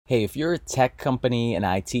Hey, if you're a tech company, an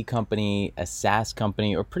IT company, a SaaS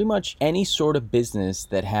company, or pretty much any sort of business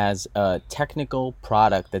that has a technical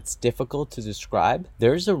product that's difficult to describe,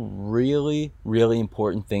 there's a really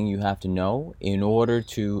important thing you have to know in order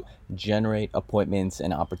to generate appointments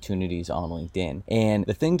and opportunities on LinkedIn. And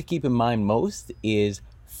the thing to keep in mind most is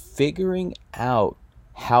figuring out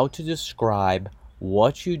how to describe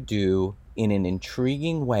what you do in an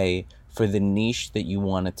intriguing way for the niche that you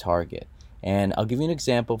want to target. And I'll give you an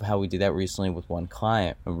example of how we did that recently with one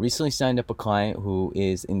client. I recently signed up a client who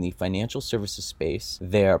is in the financial services space.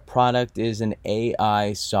 Their product is an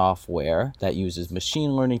AI software that uses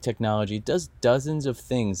machine learning technology, does dozens of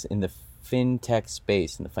things in the fintech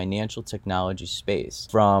space, in the financial technology space,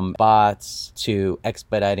 from bots to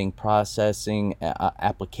expediting processing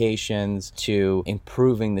applications to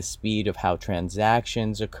improving the speed of how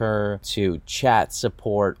transactions occur to chat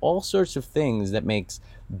support, all sorts of things that makes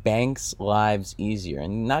banks' lives easier.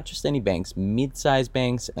 And not just any banks, mid-sized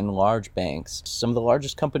banks and large banks, some of the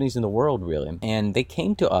largest companies in the world, really. And they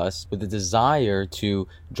came to us with a desire to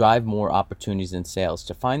drive more opportunities in sales,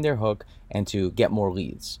 to find their hook and to get more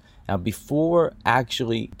leads. Now, before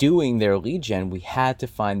actually doing their lead gen, we had to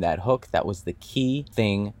find that hook. That was the key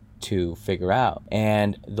thing to figure out.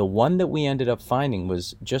 And the one that we ended up finding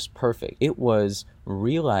was just perfect. It was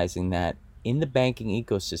realizing that in the banking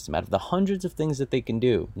ecosystem, out of the hundreds of things that they can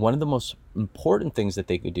do, one of the most important things that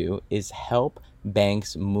they could do is help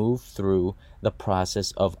banks move through the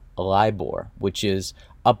process of LIBOR, which is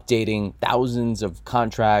updating thousands of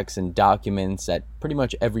contracts and documents at pretty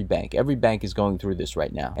much every bank. Every bank is going through this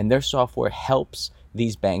right now, and their software helps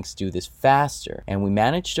these banks do this faster. And we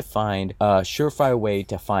managed to find a surefire way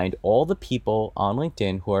to find all the people on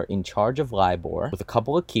LinkedIn who are in charge of LIBOR with a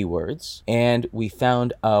couple of keywords. And we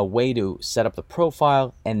found a way to set up the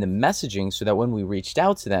profile and the messaging so that when we reached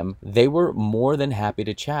out to them, they were more than happy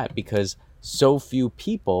to chat because so few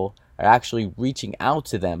people are actually reaching out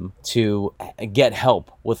to them to get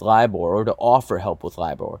help with LIBOR or to offer help with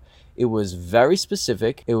LIBOR. It was very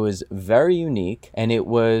specific, it was very unique, and it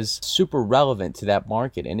was super relevant to that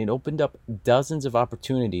market. And it opened up dozens of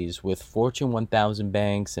opportunities with Fortune 1000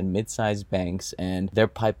 banks and mid-sized banks, and their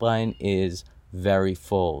pipeline is very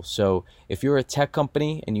full. So if you're a tech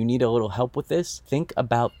company and you need a little help with this, think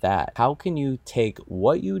about that. How can you take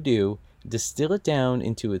what you do, distill it down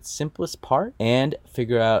into its simplest part, and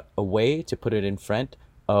figure out a way to put it in front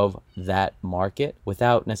of that market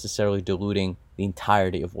without necessarily diluting the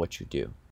entirety of what you do?